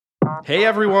Hey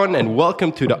everyone, and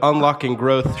welcome to the Unlocking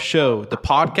Growth Show, the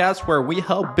podcast where we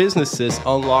help businesses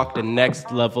unlock the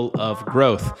next level of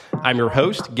growth. I'm your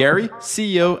host, Gary,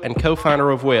 CEO and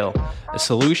co-founder of Whale, a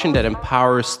solution that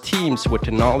empowers teams with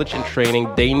the knowledge and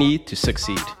training they need to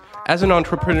succeed. As an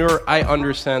entrepreneur, I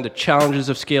understand the challenges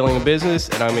of scaling a business,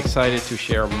 and I'm excited to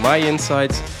share my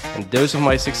insights and those of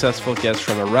my successful guests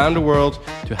from around the world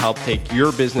to help take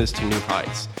your business to new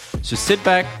heights. So sit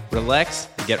back, relax,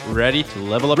 and get ready to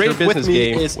level up your business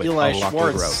game with Eli Unlocking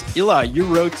Schwartz. Growth. Eli, you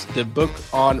wrote the book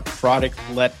on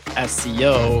product-led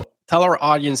SEO. Tell our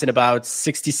audience in about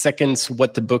 60 seconds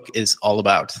what the book is all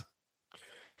about.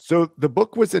 So the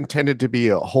book was intended to be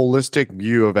a holistic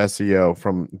view of SEO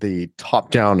from the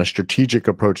top down, a strategic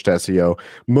approach to SEO.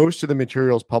 Most of the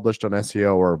materials published on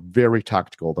SEO are very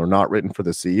tactical. They're not written for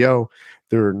the CEO.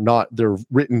 They're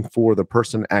written for the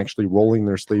person actually rolling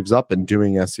their sleeves up and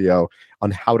doing SEO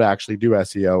on how to actually do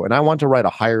SEO. And I want to write a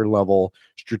higher level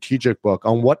strategic book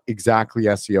on what exactly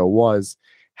SEO was,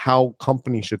 how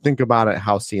companies should think about it,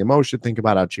 how CMOs should think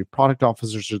about it, how chief product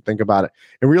officers should think about it,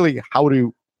 and really how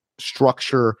to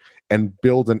structure and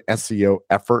build an SEO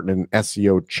effort and an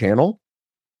SEO channel.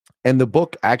 And the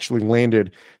book actually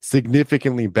landed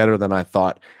significantly better than I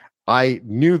thought. I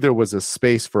knew there was a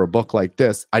space for a book like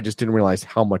this. I just didn't realize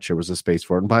how much there was a space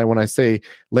for it. And by when I say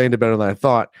landed better than I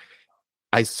thought,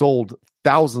 I sold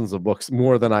thousands of books,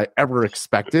 more than I ever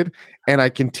expected. And I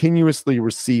continuously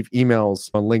receive emails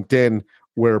on LinkedIn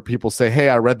where people say, hey,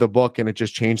 I read the book and it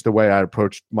just changed the way I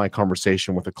approached my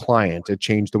conversation with a client. It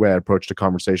changed the way I approached a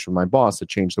conversation with my boss. It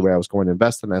changed the way I was going to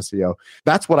invest in SEO.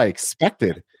 That's what I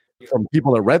expected from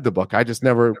people that read the book. I just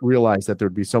never realized that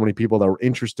there'd be so many people that were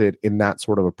interested in that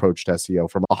sort of approach to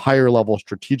SEO from a higher level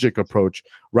strategic approach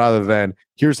rather than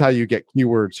here's how you get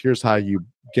keywords, here's how you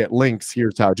get links,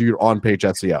 here's how to do your on-page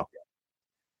SEO.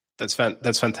 That's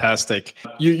fantastic.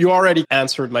 You already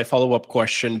answered my follow-up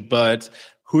question, but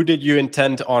who did you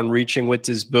intend on reaching with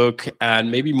this book?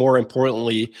 And maybe more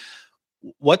importantly,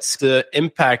 what's the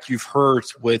impact you've heard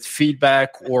with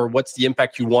feedback, or what's the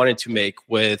impact you wanted to make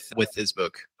with this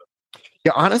book?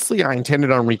 Yeah, honestly, I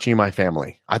intended on reaching my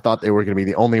family. I thought they were going to be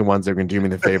the only ones that were going to do me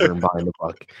the favor and buying the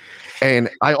book. And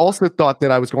I also thought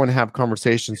that I was going to have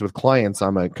conversations with clients.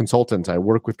 I'm a consultant. I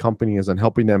work with companies and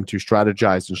helping them to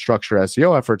strategize and structure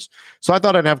SEO efforts. So I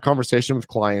thought I'd have conversation with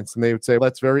clients and they would say,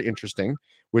 that's very interesting,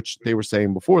 which they were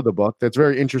saying before the book. That's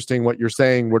very interesting what you're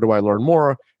saying. Where do I learn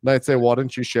more? And I'd say, why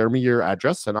don't you share me your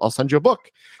address and I'll send you a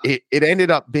book. It ended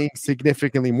up being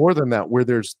significantly more than that, where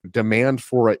there's demand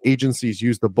for agencies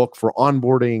use the book for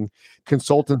onboarding,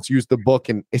 consultants use the book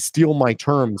and steal my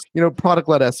terms. You know,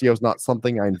 product-led SEO is not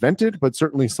something I invented, but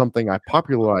certainly something I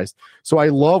popularized. So I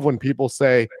love when people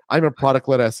say, I'm a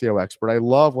product-led SEO expert. I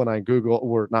love when I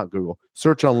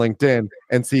search on LinkedIn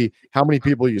and see how many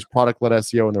people use product-led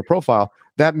SEO in their profile.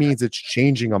 That means it's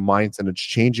changing a mindset, it's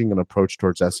changing an approach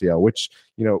towards SEO, which,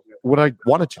 you know, what I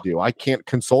wanted to do. I can't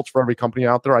consult for every company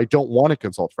out there. I don't want to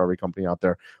consult for every company out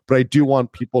there, but I do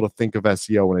want people to think of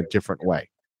SEO in a different way.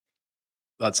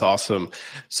 That's awesome.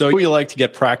 So we like to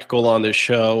get practical on this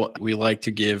show. We like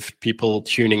to give people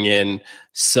tuning in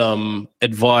some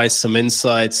advice, some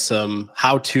insights, some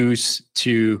how-tos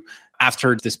to,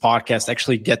 after this podcast,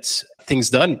 actually get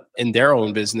things done in their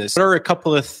own business. What are a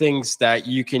couple of things that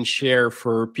you can share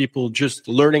for people just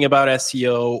learning about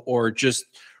SEO or just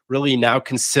really now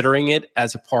considering it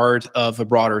as a part of a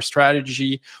broader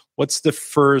strategy? What's the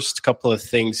first couple of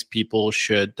things people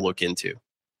should look into?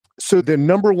 So the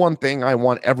number one thing I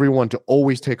want everyone to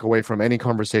always take away from any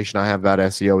conversation I have about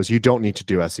SEO is you don't need to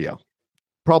do SEO.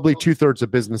 Probably 2/3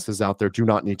 of businesses out there do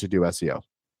not need to do SEO.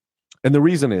 And the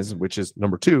reason is, which is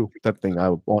number two, that thing I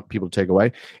want people to take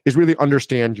away, is really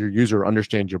understand your user,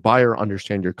 understand your buyer,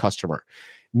 understand your customer.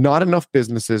 Not enough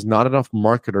businesses, not enough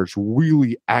marketers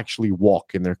really actually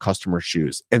walk in their customer's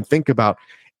shoes and think about,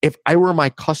 if I were my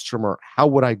customer, how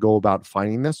would I go about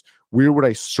finding this? Where would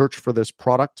I search for this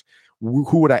product?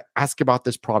 Who would I ask about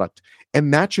this product?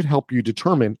 And that should help you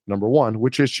determine, number one,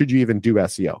 which is, should you even do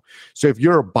SEO? So if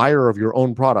you're a buyer of your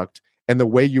own product, and the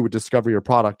way you would discover your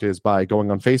product is by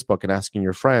going on Facebook and asking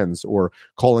your friends, or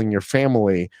calling your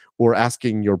family, or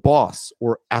asking your boss,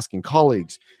 or asking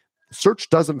colleagues. Search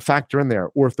doesn't factor in there.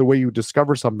 Or if the way you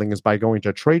discover something is by going to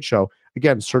a trade show,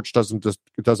 again, search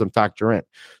doesn't factor in.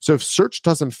 So if search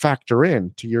doesn't factor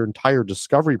in to your entire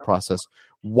discovery process,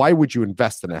 why would you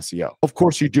invest in SEO? Of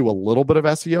course, you do a little bit of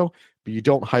SEO, but you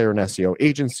don't hire an SEO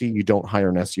agency, you don't hire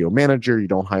an SEO manager, you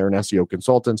don't hire an SEO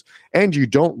consultant, and you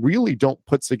don't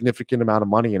put significant amount of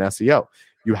money in SEO.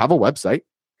 You have a website,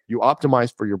 you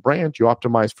optimize for your brand, you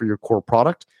optimize for your core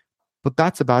product. but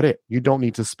that's about it. You don't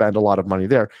need to spend a lot of money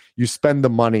there. You spend the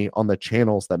money on the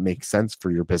channels that make sense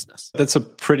for your business. That's a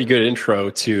pretty good intro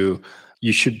to,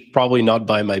 you should probably not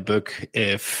buy my book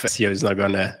if SEO is not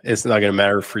gonna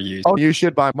matter for you. Oh, you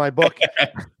should buy my book.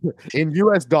 In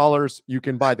US dollars, you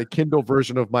can buy the Kindle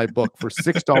version of my book for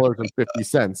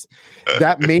 $6.50.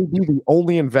 That may be the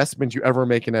only investment you ever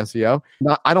make in SEO.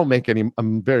 I don't make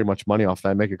very much money off that.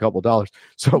 I make a couple dollars.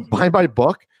 So buy my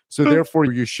book. So therefore,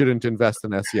 you shouldn't invest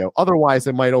in SEO. Otherwise,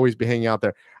 it might always be hanging out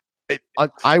there.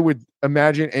 I would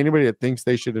imagine anybody that thinks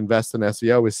they should invest in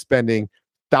SEO is spending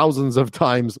thousands of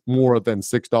times more than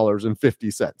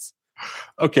 $6.50.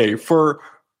 Okay, for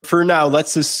now,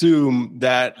 let's assume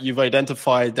that you've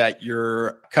identified that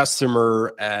your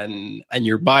customer and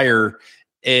your buyer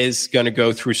is going to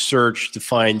go through search to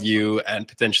find you and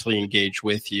potentially engage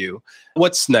with you.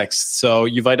 What's next? So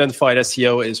you've identified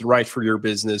SEO is right for your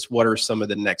business. What are some of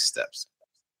the next steps?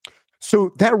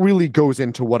 So that really goes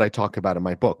into what I talk about in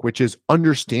my book, which is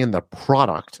understand the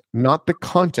product, not the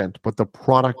content, but the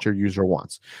product your user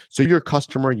wants. So your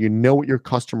customer, you know what your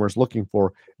customer is looking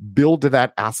for, build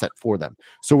that asset for them.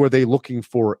 So are they looking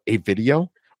for a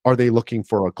video? Are they looking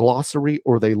for a glossary?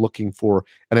 Or are they looking for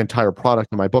an entire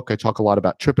product? In my book, I talk a lot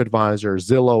about TripAdvisor,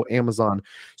 Zillow, Amazon.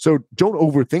 So don't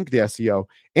overthink the SEO.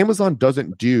 Amazon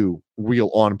doesn't do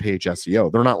real on-page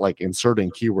SEO. They're not like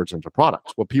inserting keywords into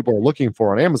products. What people are looking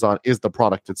for on Amazon is the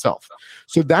product itself.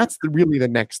 So that's really the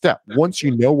next step. Once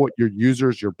you know what your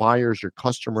users, your buyers, your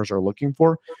customers are looking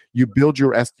for, you build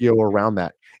your SEO around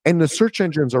that. And the search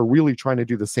engines are really trying to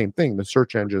do the same thing. The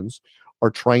search engines are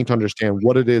trying to understand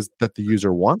what it is that the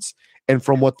user wants. And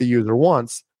from what the user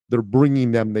wants, they're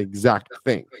bringing them the exact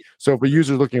thing. So if a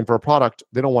user is looking for a product,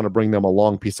 they don't want to bring them a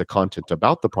long piece of content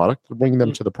about the product. They're bringing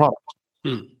them to the product.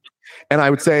 And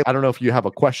I would say, I don't know if you have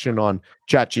a question on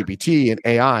ChatGPT and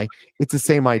AI, it's the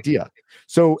same idea.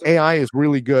 So AI is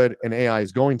really good, and AI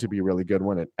is going to be really good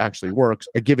when it actually works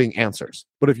at giving answers.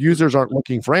 But if users aren't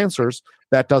looking for answers,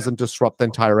 that doesn't disrupt the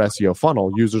entire SEO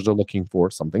funnel. Users are looking for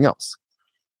something else.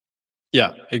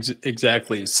 Yeah,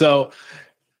 exactly. So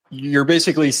you're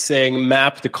basically saying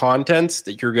map the content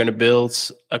that you're going to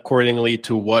build accordingly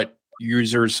to what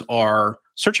users are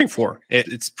searching for.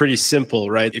 It's pretty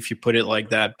simple, right? If you put it like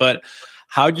that. But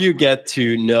how do you get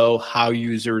to know how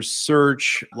users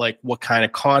search, like what kind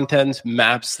of content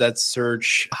maps that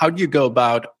search? How do you go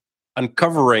about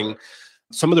uncovering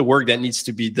some of the work that needs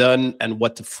to be done and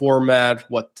what the format,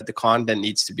 what the content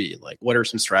needs to be? Like, what are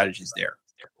some strategies there?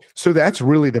 So that's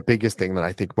really the biggest thing that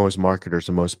I think most marketers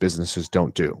and most businesses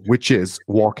don't do, which is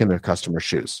walk in their customer's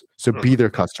shoes. So be their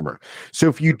customer. So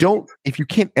if you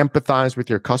can't empathize with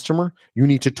your customer, you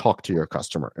need to talk to your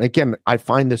customer. And again, I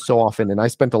find this so often, and I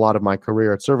spent a lot of my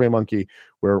career at SurveyMonkey,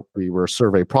 where we were a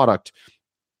survey product.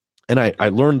 And I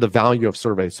learned the value of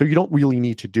surveys. So you don't really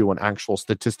need to do an actual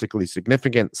statistically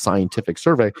significant scientific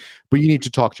survey, but you need to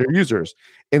talk to your users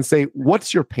and say,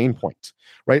 what's your pain point,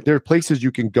 right? There are places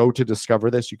you can go to discover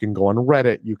this. You can go on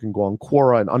Reddit, you can go on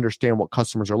Quora and understand what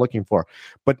customers are looking for,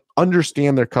 but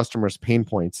understand their customers' pain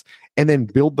points and then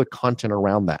build the content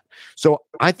around that. So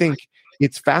I think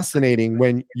it's fascinating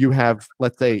when you have,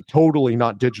 let's say, totally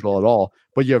not digital at all,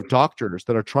 but you have doctors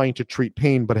that are trying to treat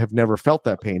pain but have never felt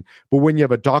that pain. But when you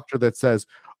have a doctor that says,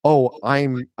 "Oh,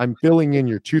 I'm filling in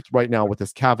your tooth right now with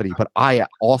this cavity, but I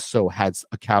also had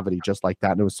a cavity just like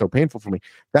that, and it was so painful for me,"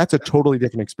 that's a totally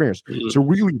different experience. So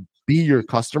really be your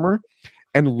customer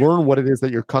and learn what it is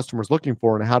that your customer is looking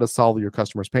for and how to solve your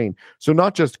customer's pain. So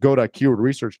not just go to a keyword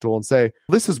research tool and say,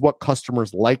 this is what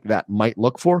customers like that might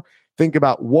look for. Think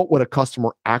about what would a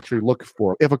customer actually look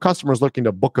for. If a customer is looking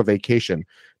to book a vacation,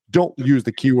 don't use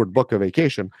the keyword book a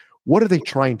vacation. What are they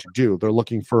trying to do? They're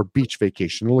looking for a beach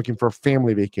vacation. They're looking for a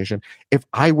family vacation. If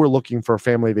I were looking for a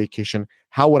family vacation,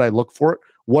 how would I look for it?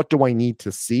 What do I need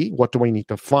to see? What do I need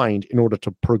to find in order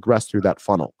to progress through that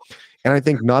funnel? And I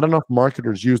think not enough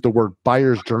marketers use the word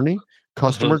buyer's journey,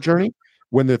 customer journey.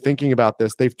 When they're thinking about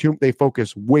this, they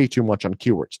focus way too much on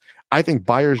keywords. I think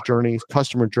buyer's journeys,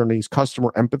 customer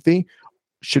empathy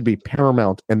should be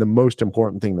paramount and the most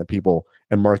important thing that people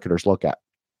and marketers look at.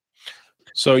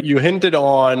 So you hinted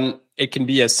on it can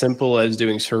be as simple as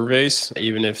doing surveys,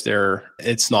 even if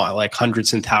it's not like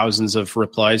hundreds and thousands of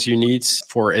replies you need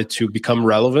for it to become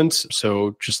relevant.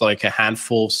 So just like a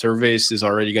handful of surveys is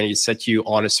already going to set you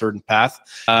on a certain path.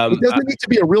 It doesn't need to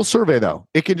be a real survey, though.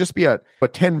 It can just be a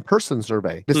 10-person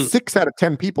survey. If 6 out of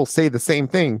 10 people say the same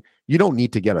thing, you don't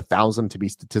need to get 1,000 to be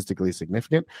statistically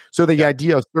significant. So the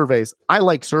idea of surveys, I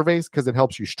like surveys because it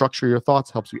helps you structure your thoughts,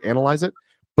 helps you analyze it.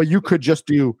 But you could just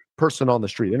do person on the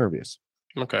street interviews.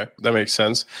 Okay, that makes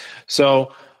sense.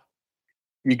 So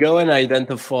You go and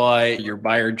identify your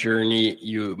buyer journey,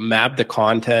 you map the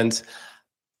content.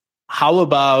 How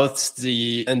about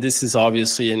and this is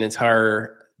obviously an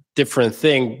entire different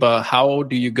thing, but how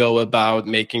do you go about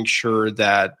making sure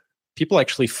that people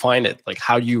actually find it? Like,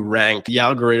 how do you rank? The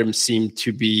algorithms seem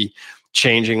to be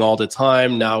changing all the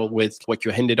time. Now, with what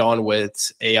you hinted on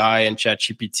with AI and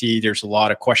ChatGPT, there's a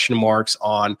lot of question marks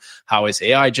on how is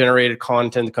AI generated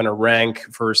content going to rank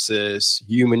versus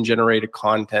human generated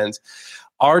content.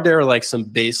 Are there like some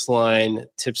baseline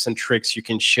tips and tricks you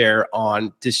can share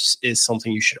on this is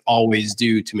something you should always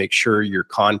do to make sure your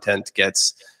content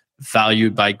gets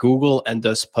valued by Google and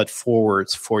thus put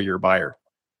forwards for your buyer?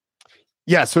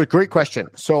 Yeah, so great question.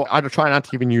 So I try not to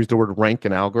even use the word rank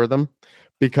and algorithm,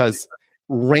 because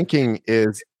ranking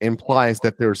implies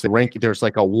that there's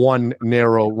like a one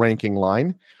narrow ranking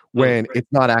line, when it's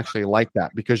not actually like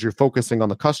that, because you're focusing on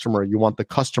the customer. You want the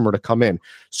customer to come in.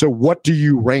 So what do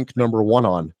you rank number one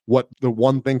on? What the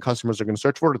one thing customers are going to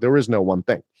search for? There is no one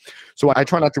thing. So I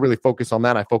try not to really focus on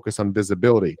that. I focus on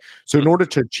visibility. So in order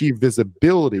to achieve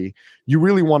visibility, you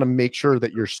really want to make sure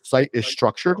that your site is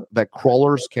structured, that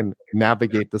crawlers can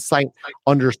navigate the site,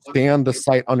 understand the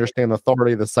site, understand the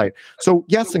authority of the site. So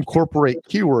yes, incorporate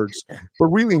keywords, but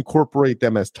really incorporate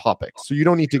them as topics. So you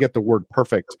don't need to get the word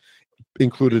perfect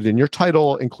included in your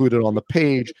title, included on the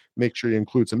page, make sure you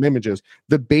include some images,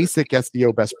 the basic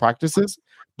SEO best practices.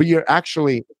 But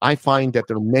I find that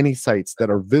there are many sites that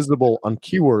are visible on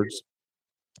keywords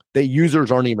that users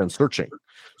aren't even searching.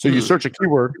 So you search a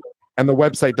keyword and the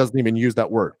website doesn't even use that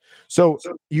word. So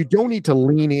you don't need to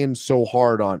lean in so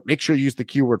hard on make sure you use the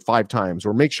keyword 5 times,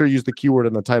 or make sure you use the keyword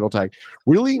in the title tag.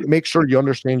 Really make sure you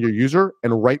understand your user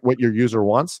and write what your user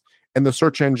wants, and the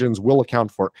search engines will account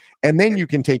for it. And then you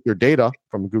can take your data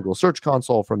from Google Search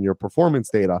Console, from your performance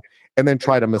data, and then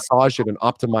try to massage it and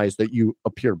optimize that you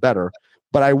appear better.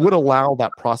 But I would allow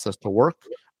that process to work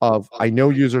I know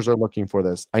users are looking for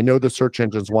this. I know the search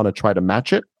engines want to try to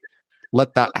match it.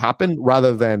 Let that happen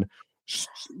rather than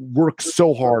work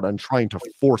so hard on trying to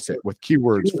force it with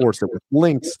keywords, force it with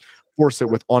links, force it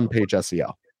with on-page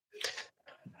SEO.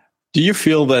 Do you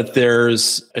feel that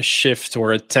there's a shift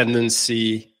or a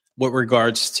tendency with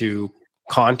regards to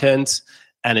content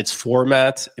and its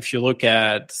format? If you look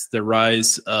at the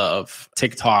rise of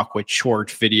TikTok with short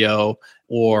video,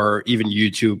 or even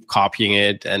YouTube copying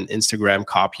it and Instagram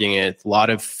copying it, a lot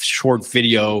of short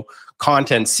video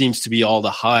content seems to be all the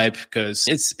hype because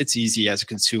it's easy as a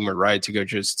consumer, right, to go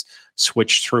just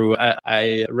switch through.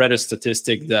 I read a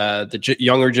statistic that the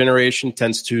younger generation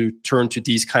tends to turn to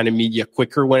these kind of media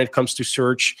quicker when it comes to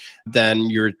search than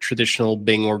your traditional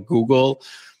Bing or Google.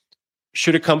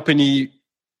 Should a company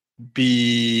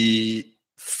be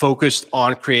focused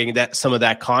on creating some of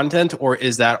that content, or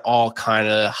is that all kind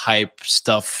of hype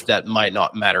stuff that might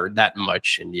not matter that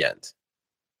much in the end?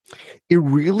 It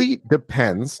really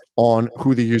depends on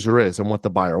who the user is and what the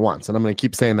buyer wants. And I'm going to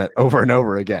keep saying that over and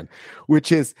over again,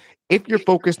 which is if you're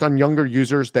focused on younger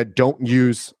users that don't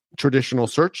use traditional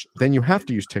search, then you have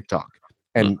to use TikTok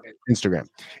and Instagram.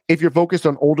 If you're focused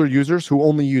on older users who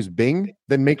only use Bing,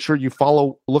 then make sure you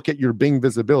look at your Bing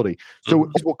visibility. So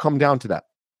it will come down to that.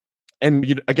 And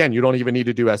you don't even need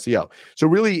to do SEO. So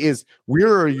really is,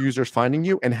 where are users finding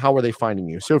you and how are they finding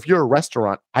you? So if you're a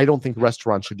restaurant, I don't think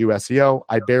restaurants should do SEO.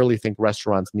 I barely think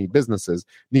restaurants need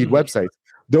websites.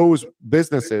 Those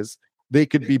businesses, they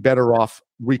could be better off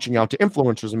reaching out to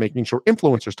influencers and making sure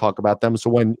influencers talk about them. So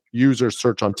when users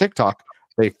search on TikTok,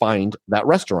 they find that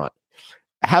restaurant.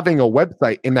 Having a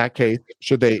website in that case,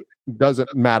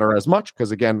 doesn't matter as much,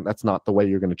 because again, that's not the way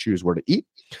you're going to choose where to eat.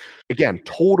 Again,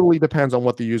 totally depends on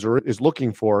what the user is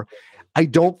looking for. I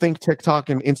don't think TikTok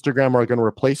and Instagram are going to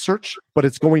replace search, but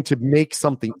it's going to make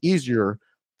something easier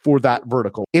for that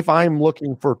vertical. If I'm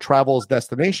looking for travels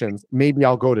destinations, maybe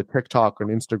I'll go to TikTok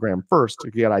and Instagram first to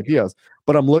get ideas.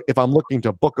 But if I'm looking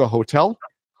to book a hotel,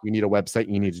 you need a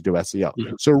website, you need to do SEO.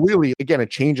 So really, again, it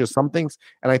changes some things.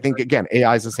 And I think, again,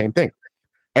 AI is the same thing.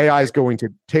 AI is going to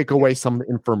take away some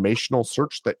informational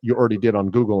search that you already did on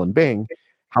Google and Bing.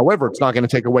 However, it's not going to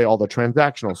take away all the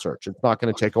transactional search. It's not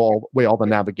going to take away all the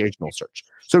navigational search.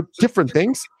 So different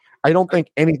things. I don't think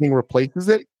anything replaces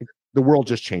it. The world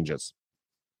just changes.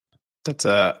 That's,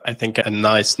 I think, a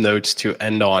nice note to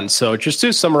end on. So just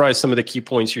to summarize some of the key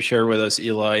points you shared with us,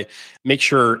 Eli, make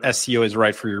sure SEO is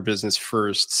right for your business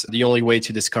first. The only way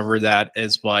to discover that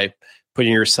is by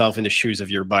putting yourself in the shoes of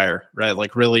your buyer, right?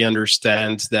 Like really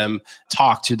understand them,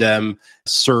 talk to them,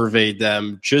 survey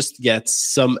them, just get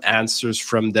some answers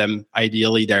from them,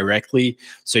 ideally directly,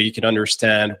 so you can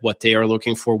understand what they are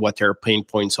looking for, what their pain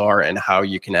points are, and how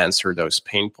you can answer those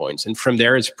pain points. And from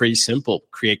there, it's pretty simple.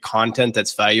 Create content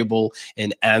that's valuable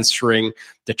in answering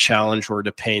the challenge or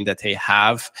the pain that they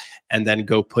have, and then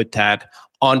go put that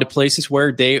on the places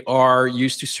where they are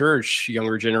used to search.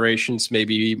 Younger generations may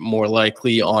be more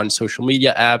likely on social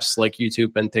media apps like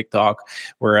YouTube and TikTok,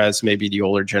 whereas maybe the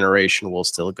older generation will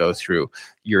still go through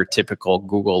your typical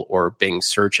Google or Bing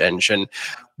search engine.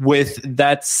 With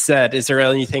that said, is there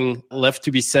anything left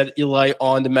to be said, Eli,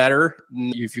 on the matter?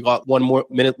 If you got 1 more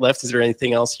minute left, is there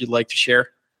anything else you'd like to share?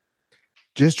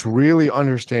 Just really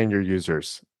understand your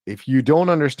users. If you don't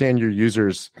understand your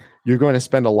users, you're going to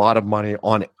spend a lot of money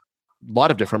on a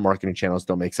lot of different marketing channels.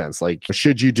 Don't make sense. Like,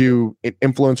 should you do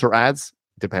influencer ads?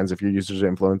 Depends if your users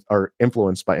are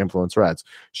influenced by influencer ads.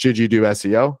 Should you do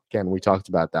SEO? Again, we talked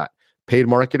about that. Paid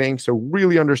marketing. So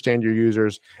really understand your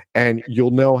users, and you'll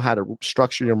know how to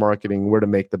structure your marketing, where to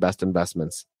make the best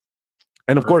investments.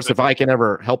 And of course, if I can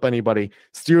ever help anybody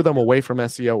steer them away from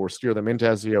SEO or steer them into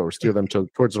SEO or steer them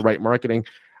towards the right marketing,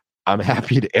 I'm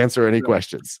happy to answer any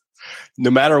questions. No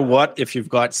matter what, if you've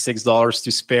got $6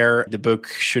 to spare, the book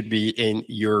should be in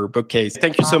your bookcase.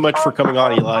 Thank you so much for coming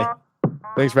on, Eli.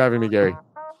 Thanks for having me, Gary.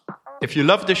 If you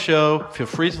love the show, feel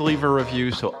free to leave a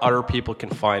review so other people can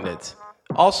find it.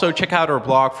 Also, check out our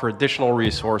blog for additional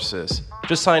resources.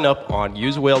 Just sign up on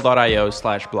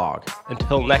usewhale.io/blog.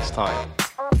 Until next time.